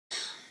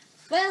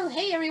Well,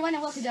 hey everyone,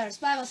 and welcome to our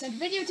Bible Center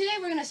video. Today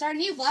we're going to start a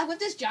new vlog with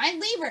this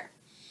giant lever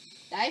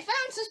that I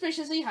found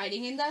suspiciously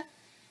hiding by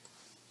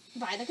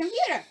the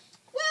computer.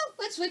 Well,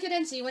 let's flick it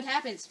and see what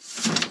happens.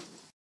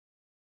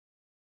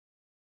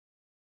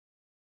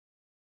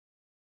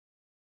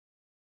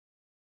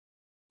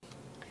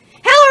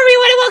 Hello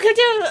everyone,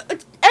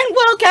 and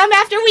welcome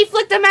after we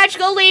flick the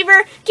magical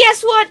lever.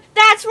 Guess what?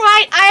 That's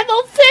right, I've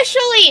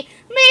officially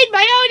made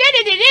my own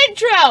edited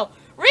intro.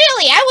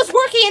 Really, I was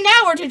working an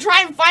hour to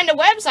try and find a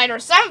website or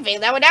something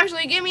that would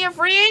actually give me a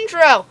free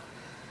intro.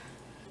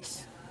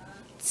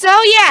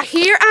 So yeah,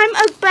 here I'm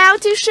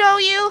about to show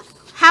you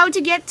how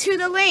to get to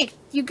the link.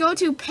 You go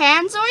to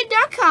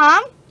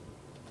panzoid.com.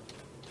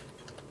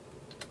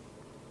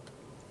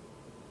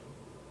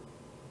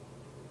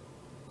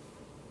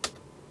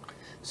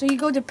 So you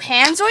go to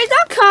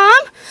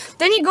panzoid.com,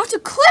 then you go to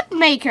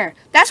Clipmaker.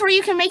 That's where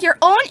you can make your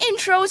own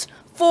intros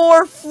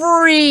for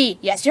free.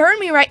 Yes, you heard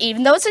me right,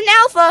 even though it's an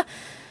alpha.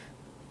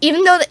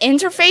 Even though the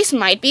interface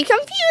might be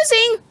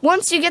confusing,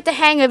 once you get the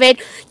hang of it,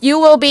 you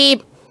will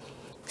be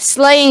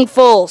slaying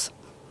fools.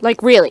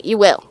 Like, really, you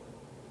will.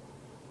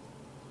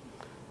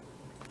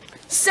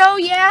 So,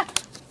 yeah,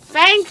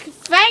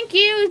 thank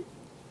you.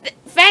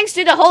 Thanks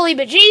to the holy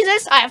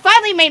bejesus, I have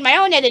finally made my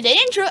own edited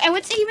intro, and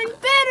what's even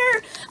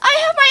better,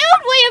 I have my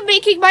own way of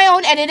making my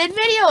own edited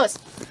videos.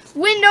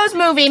 Windows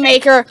Movie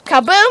Maker,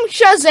 kaboom,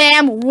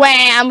 shazam,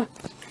 wham.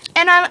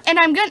 And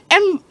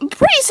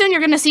pretty soon you're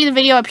gonna see the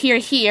video appear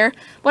here,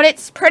 but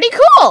it's pretty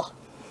cool.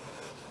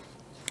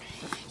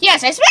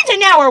 Yes, I spent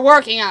an hour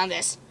working on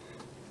this.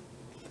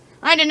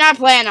 I did not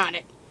plan on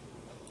it.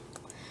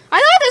 I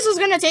thought this was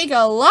gonna take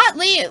a lot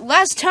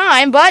less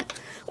time, but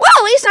well,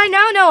 at least I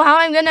now know how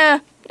I'm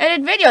gonna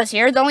edit videos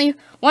here.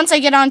 Once I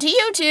get onto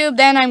YouTube,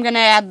 then I'm gonna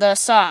add the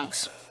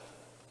songs.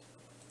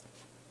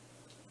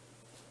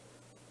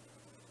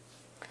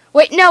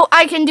 Wait, no,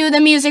 I can do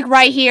the music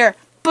right here.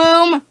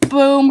 Boom,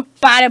 boom,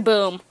 bada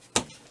boom.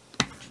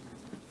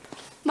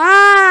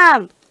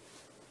 Mom,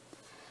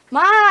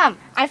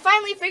 I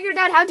finally figured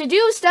out how to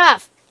do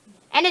stuff.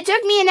 And it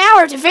took me an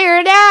hour to figure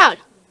it out.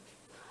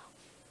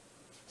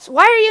 So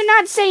why are you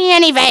not saying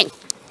anything?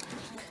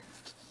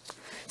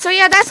 So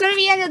yeah, that's going to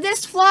be the end of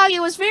this vlog.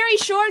 It was very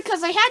short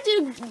because I had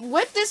to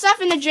whip this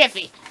up in a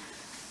jiffy.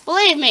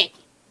 Believe me,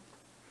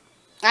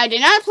 I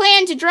did not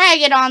plan to drag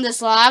it on this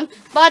long,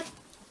 but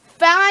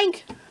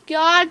thank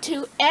God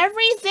to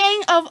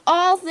everything of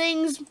all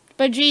things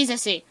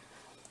bejesus-y.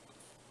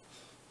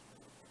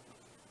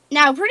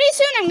 Now, pretty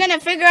soon I'm going to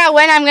figure out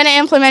when I'm going to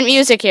implement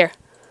music here.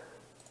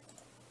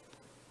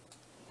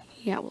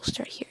 Yeah, we'll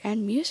start here. Add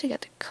music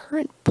at the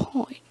current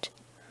point.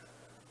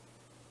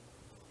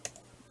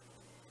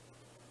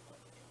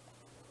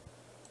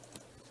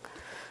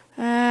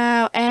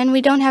 And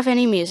we don't have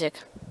any music.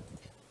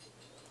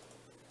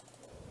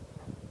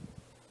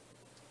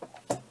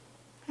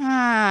 Wait,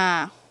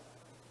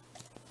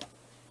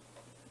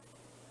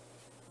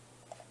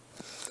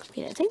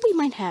 I think we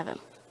might have him.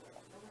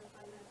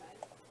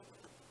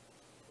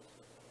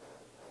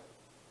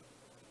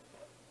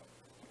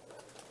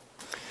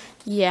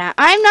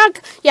 I'm not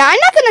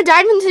gonna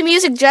dive into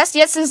music just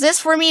yet, since this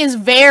for me is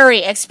very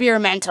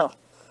experimental.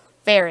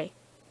 Very.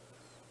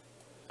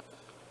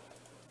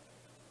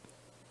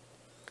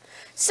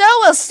 So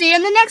we'll see you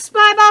in the next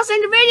Spyballs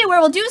Center video, where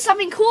we'll do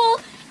something cool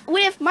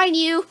with my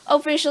new,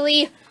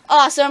 officially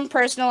awesome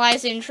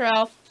personalized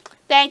intro.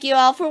 Thank you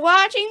all for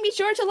watching. Be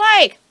sure to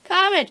like,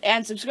 comment,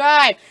 and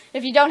subscribe.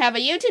 If you don't have a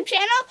YouTube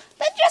channel,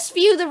 then just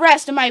view the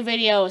rest of my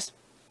videos.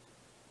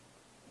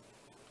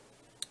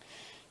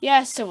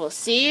 Yes, so we'll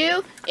see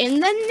you in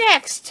the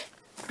next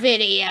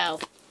video.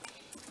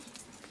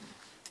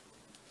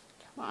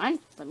 Come on,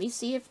 let me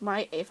see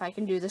if I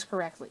can do this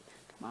correctly.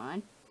 Come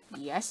on.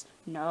 Yes,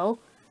 no,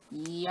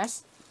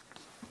 yes.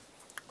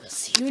 We'll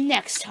see you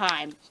next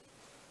time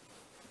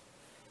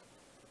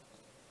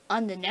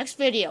on the next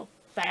video.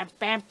 Bam,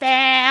 bam,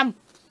 bam.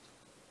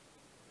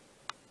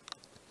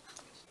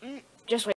 Just wait.